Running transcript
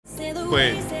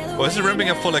Wait, why is it ramping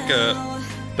up for like a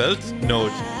belt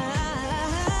note?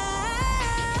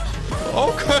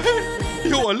 Okay,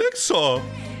 yo, AleXa.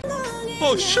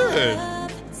 Oh shit. I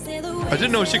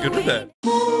didn't know she could do that.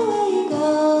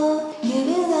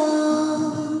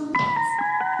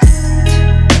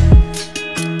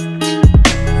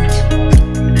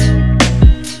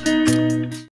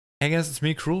 Hey guys, it's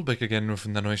me, Cruel, back again with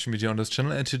another reaction video on this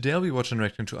channel, and today I'll be watching and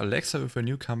reacting to AleXa with her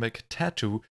new comeback,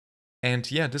 Tattoo.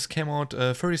 And yeah, this came out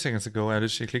 30 seconds ago. I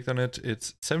literally clicked on it.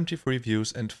 It's 73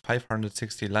 views and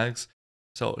 560 likes.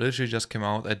 So literally just came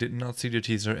out. I did not see the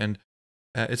teaser, and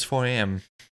it's 4 AM.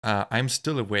 I'm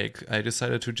still awake. I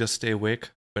decided to just stay awake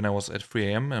when I was at 3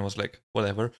 AM and I was like,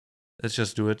 whatever, let's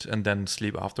just do it and then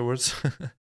sleep afterwards.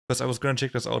 Because I was gonna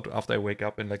check this out after I wake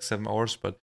up in like 7 hours,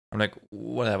 but I'm like,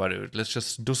 whatever, dude. Let's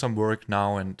just do some work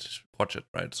now and watch it,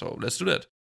 right? So let's do that.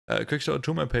 Quick shout out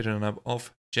to my Patreon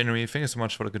of January. Thank you so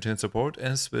much for the continued support.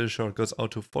 And special shout goes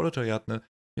out to Follow Toriatne,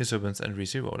 Miss Urbans, and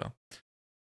Reese Roller.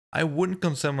 I wouldn't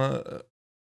consider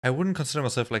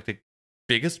myself like the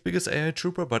biggest AI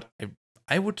trooper, but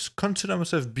I would consider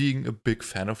myself being a big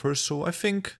fan of hers. So I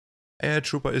think AI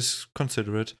trooper is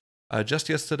considerate. Just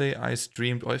yesterday I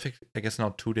streamed, or I guess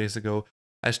now 2 days ago,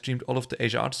 I streamed all of the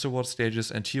Asia Artist Award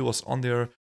stages, and she was on there.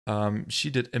 She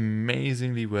did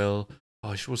amazingly well.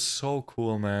 Oh, she was so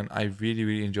cool, man. I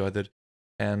really enjoyed it.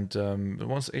 And it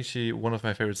was actually one of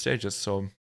my favorite stages. So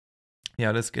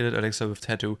yeah, let's get it, AleXa with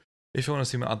Tattoo. If you want to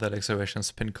see my other AleXa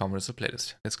versions, pin comments the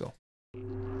playlist. Let's go.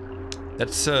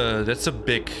 That's a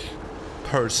big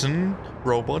person,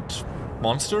 robot,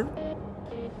 monster.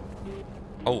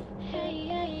 Oh,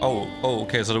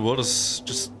 okay. So the world is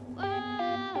just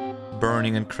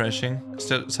burning and crashing. Is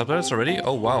there subtitles already?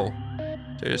 Oh wow,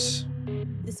 there's.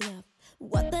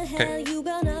 What the hell you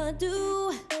gonna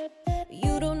do?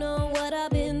 You don't know what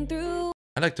I've been through.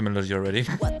 I like the melody already.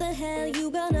 What the hell you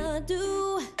gonna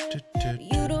do?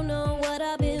 You don't know what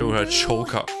I've been through. Do her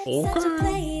choker.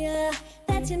 Okay.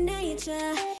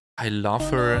 I love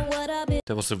her.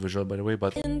 That was the visual, by the way,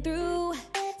 but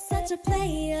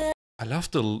I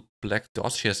love the black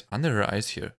dots she has under her eyes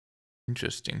here.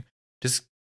 Interesting. This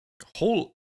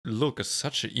whole look is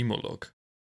such an emo look.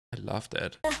 I love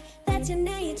that.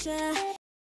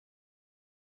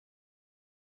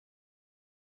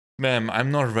 Ma'am, I'm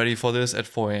not ready for this at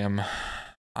 4 AM.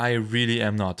 I really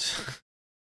am not.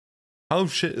 How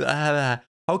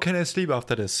can I sleep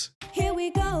after this? Here we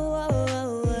go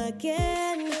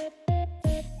again.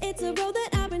 It's a road that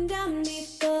I've been down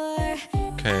before.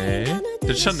 Okay.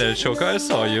 The Chanel choker, I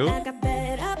saw you.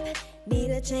 Need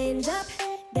a change up.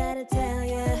 Gotta tell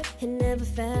ya, it never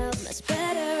felt much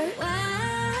better.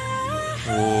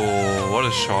 Oh, what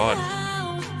a shot.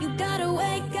 You gotta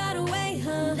wait,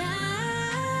 huh?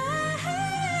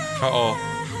 Uh-oh.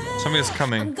 Something is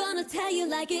coming. I'm gonna tell you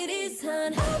like it is,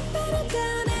 hun.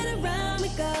 Down and around we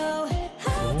go.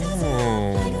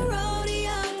 Like a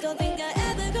rodeo. Don't think I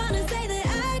ever gonna say that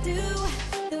I do.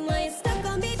 Then why you stuck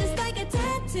on me just like a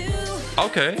tattoo?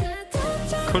 Okay.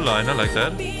 Cool line, I like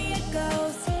that.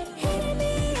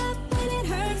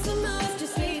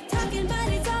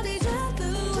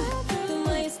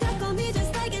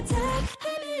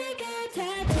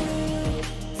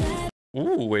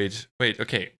 Ooh, wait,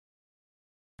 okay.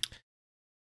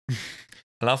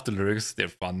 I love the lyrics, they're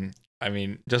fun. I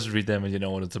mean, just read them and you know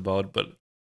what it's about, but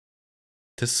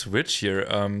this switch here,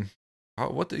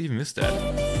 what do you even miss that?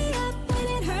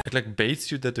 It like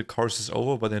baits you that the chorus is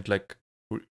over, but then it like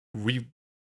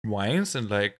rewinds and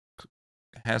like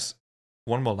has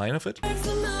one more line of it.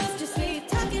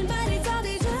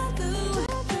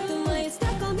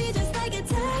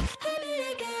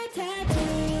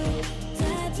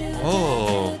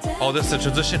 Oh, that's the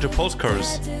transition to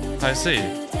post-chorus. I see.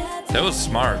 That was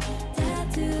smart.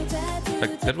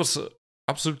 Like, that was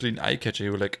absolutely an eye-catcher.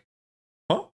 You were like,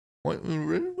 huh?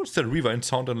 What's that rewind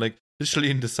sound? And like,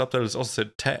 literally in the subtitles also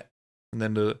said ta. And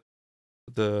then what's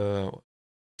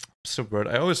the word?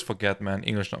 I always forget, man.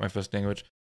 English not my first language.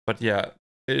 But yeah,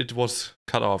 it was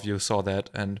cut off. You saw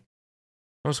that, and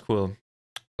it was cool.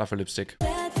 Love her lipstick.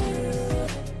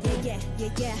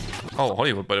 Oh,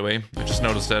 Hollywood, by the way. I just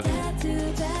noticed that.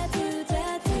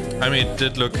 I mean, it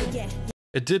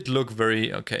did look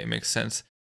very okay. Makes sense.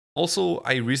 Also,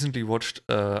 I recently watched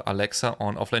AleXa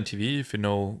on Offline TV. If you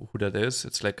know who that is,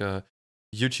 it's like a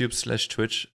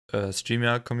YouTube/Twitch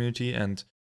streamer community, and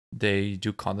they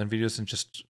do content videos and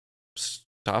just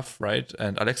stuff, right?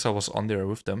 And AleXa was on there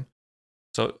with them,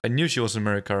 so I knew she was in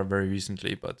America very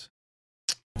recently, but.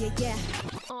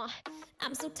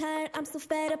 I'm so tired, I'm so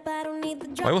fed up, I don't need the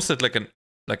drop. Why was it like a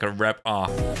rap? Ah,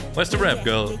 where's the rap,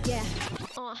 girl?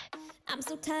 I'm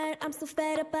so tired, I'm so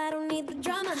fed up, I don't need the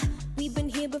drama. We've been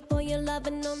here before, your love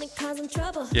and only causing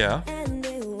trouble. Yeah. And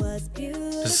it was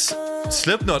beautiful. This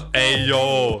Slipknot, ey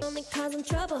yo. Only causing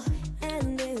trouble.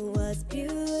 And it was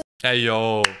beautiful. Hey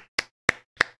yo.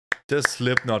 The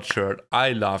Slipknot shirt.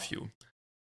 I love you.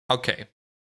 Okay.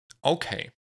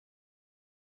 Okay.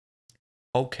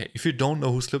 Okay. If you don't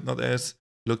know who Slipknot is,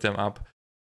 look them up.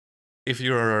 If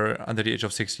you're under the age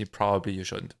of 60, probably you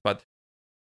shouldn't. But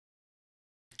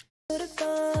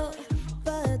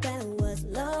But that was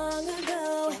long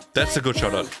ago. that's a good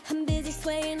shout out. I'm busy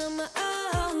swaying on my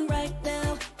own right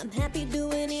now. I'm happy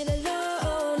doing it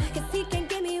alone. 'Cause he can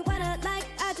give me what I like.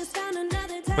 I just found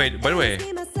another time. Wait, by the way,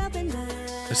 See myself in line.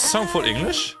 is this song full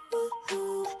English?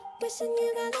 Wishing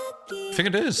you got lucky. I think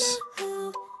it is.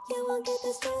 You won't get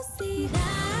this juicy.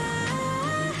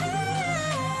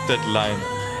 That line.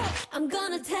 I'm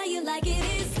gonna tell you like it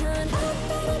is, hun.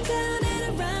 Up and down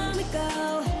and around we go.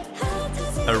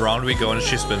 Around we go and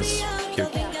she spins.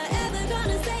 Cute.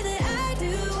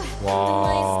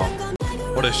 Wow.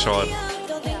 What a shot.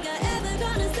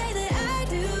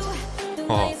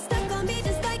 Oh.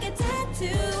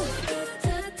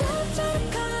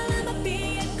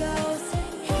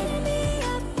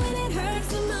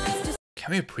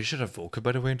 Can we appreciate her vocal,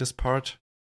 by the way, in this part?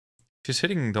 She's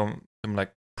hitting them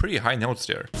like pretty high notes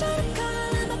there.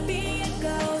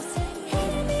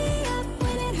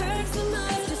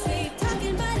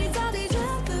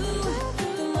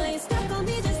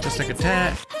 Just like a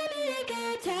tat.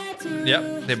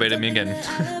 Yep, they baited me again.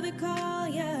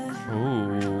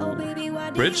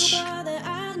 Ooh. Bridge?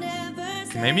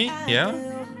 Maybe? Yeah?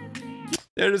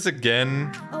 There it is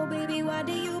again.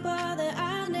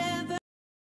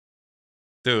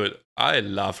 Dude, I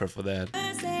love her for that.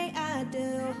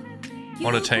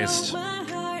 What a taste.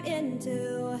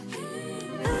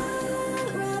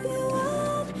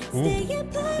 Ooh.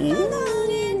 Ooh.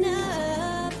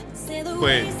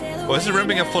 Wait, why is it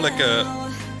ramping up for like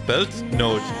a belt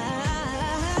note?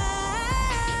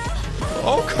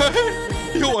 Okay!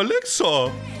 Yo,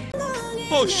 AleXa!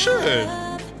 Oh shit!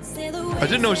 I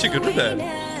didn't know she could do that.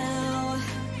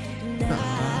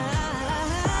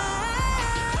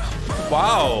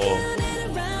 Wow!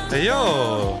 Hey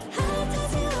yo!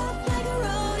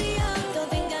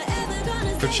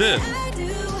 Good shit.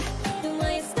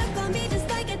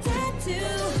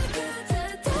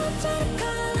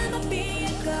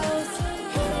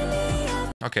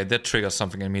 Okay, that triggers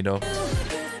something in me though.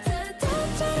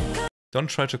 Don't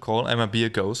try to call, I'ma be a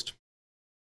ghost.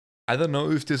 I don't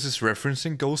know if this is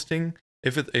referencing ghosting.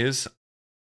 If it is,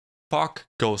 fuck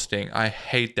ghosting. I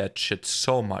hate that shit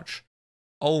so much.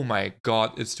 Oh my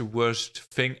god, it's the worst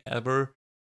thing ever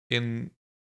in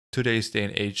today's day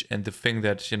and age. And the thing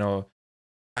that, you know,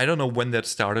 I don't know when that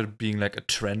started being like a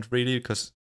trend really,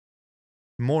 because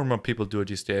more and more people do it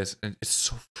these days. And it's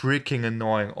so freaking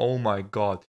annoying. Oh my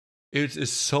god. It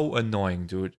is so annoying,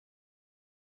 dude.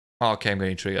 Okay, I'm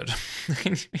getting triggered.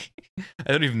 I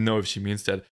don't even know if she means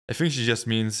that. I think she just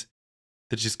means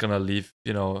that she's gonna leave,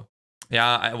 you know.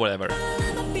 Yeah, whatever.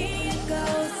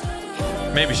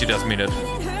 Maybe she does mean it.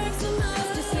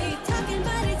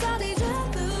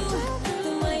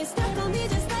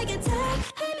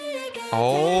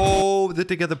 Oh, did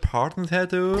they get a partner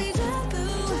tattoo?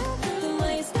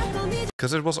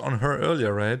 Because it was on her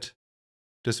earlier, right?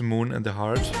 This moon and the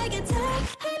heart.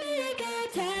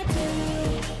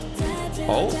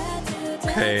 Oh,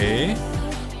 okay.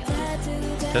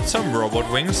 That's some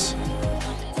robot wings.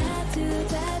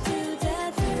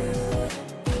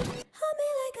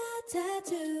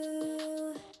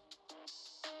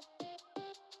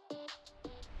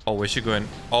 Oh, where's she going?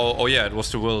 Oh yeah, it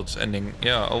was the world's ending.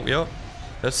 Yeah, oh yeah.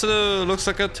 That's looks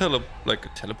like a like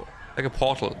a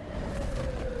portal.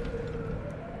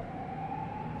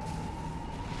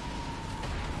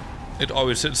 It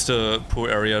always hits the poor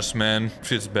areas, man.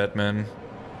 Feels bad, man.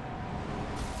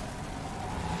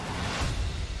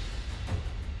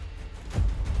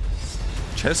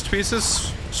 Chest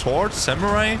pieces? Sword?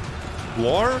 Samurai?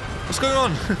 War? What's going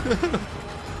on?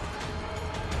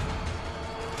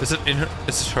 Is it in her?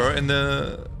 Is her in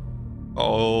the...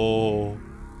 Oh.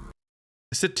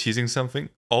 Is it teasing something?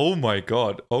 Oh my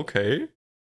god. Okay.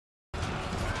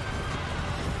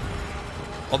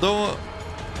 Although...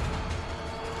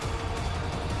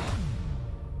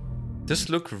 This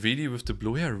look really with the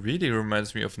blue hair really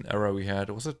reminds me of an era we had.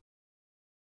 Was it?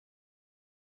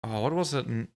 Oh, what was that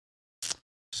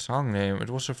song name? It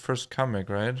was her first comic,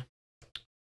 right?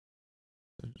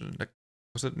 Like,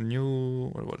 was it new?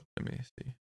 What? Let me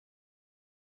see.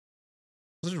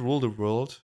 Was it Rule the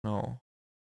World? No.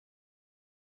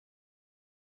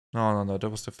 No. That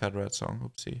was the Fat Rat song.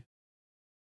 Oopsie.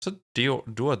 Is it Do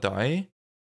or Die?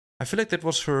 I feel like that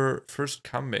was her first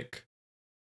comeback.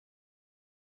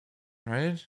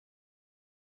 Right?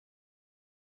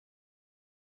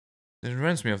 It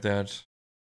reminds me of that.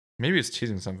 Maybe it's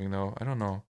teasing something though. I don't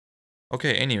know.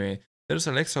 Okay, anyway. That is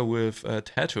AleXa with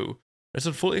Tattoo. It's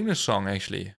a full English song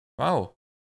actually. Wow.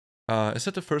 Is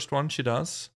that the first one she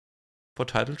does? For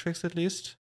title tracks at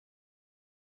least?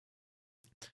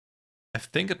 I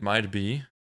think it might be.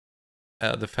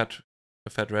 The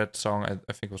Fat Red song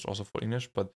I think was also full English,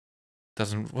 but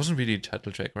wasn't really a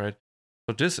title track, right?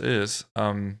 So this is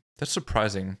that's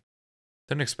surprising.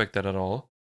 Didn't expect that at all.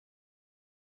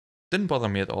 Didn't bother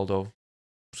me at all though.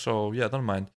 So yeah, don't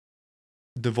mind.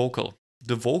 The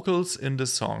vocals in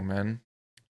this song, man.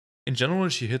 In general,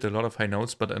 she hit a lot of high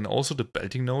notes, but and also the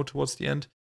belting note towards the end.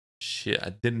 Shit, I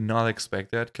did not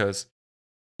expect that because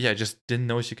yeah, I just didn't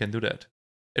know she can do that.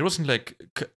 It wasn't like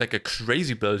a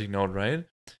crazy belting note, right?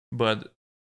 But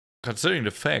considering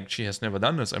the fact she has never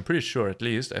done this, I'm pretty sure at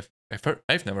least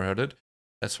I've never heard it,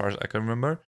 as far as I can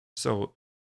remember. So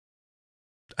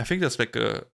I think that's like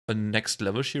a next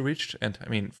level she reached. And I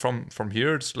mean, from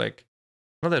here, it's like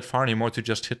not that far anymore to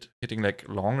just hitting like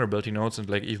longer belting notes and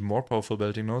like even more powerful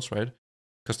belting notes, right?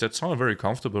 Because that sounded very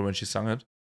comfortable when she sung it.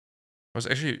 It was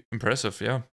actually impressive,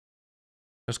 yeah.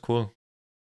 That's cool.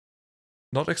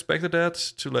 Not expected that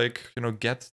to like,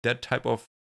 get that type of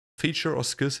feature or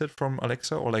skill set from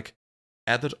AleXa or like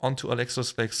add it onto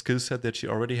AleXa's like skill set that she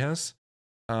already has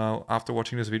after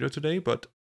watching this video today, but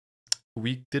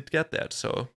we did get that.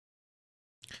 So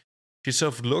she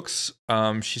served looks,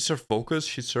 she served vocals,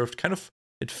 she served kind of,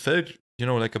 it felt,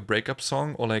 like a breakup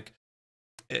song or like,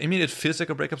 I mean, it feels like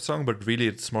a breakup song, but really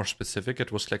it's more specific.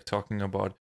 It was like talking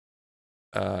about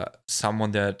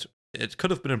someone that it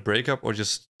could have been a breakup or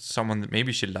just someone that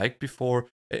maybe she liked before.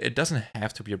 It doesn't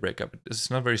have to be a breakup. It's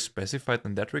not very specified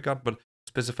in that regard, but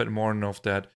specified more enough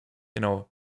that,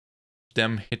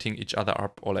 them hitting each other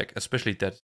up or like, especially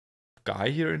that guy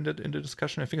here in the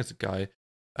discussion. I think it's a guy,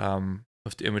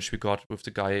 with the image we got with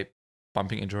the guy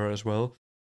bumping into her as well.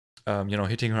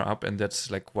 Hitting her up, and that's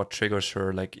like what triggers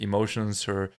her like emotions,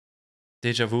 her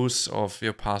deja vus of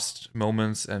your past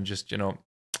moments, and just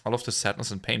all of the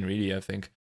sadness and pain. Really, I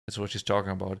think that's what she's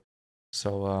talking about.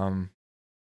 So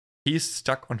he's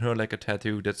stuck on her like a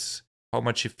tattoo. That's how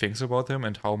much she thinks about him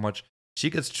and how much she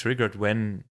gets triggered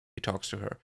when he talks to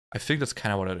her. I think that's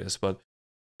kind of what it is, but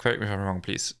correct me if I'm wrong,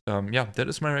 please. Yeah, that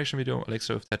is my reaction video,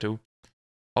 AleXa with Tattoo.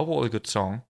 Overall, a good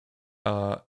song.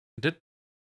 Did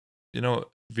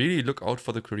really look out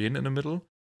for the Korean in the middle.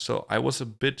 So I was a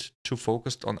bit too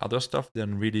focused on other stuff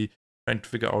than really trying to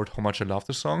figure out how much I love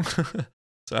the song.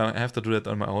 So I have to do that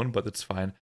on my own, but it's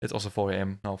fine. It's also 4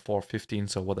 a.m. now, 4:15,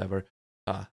 so whatever.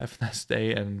 Have a nice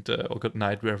day and or good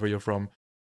night wherever you're from.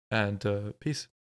 And peace.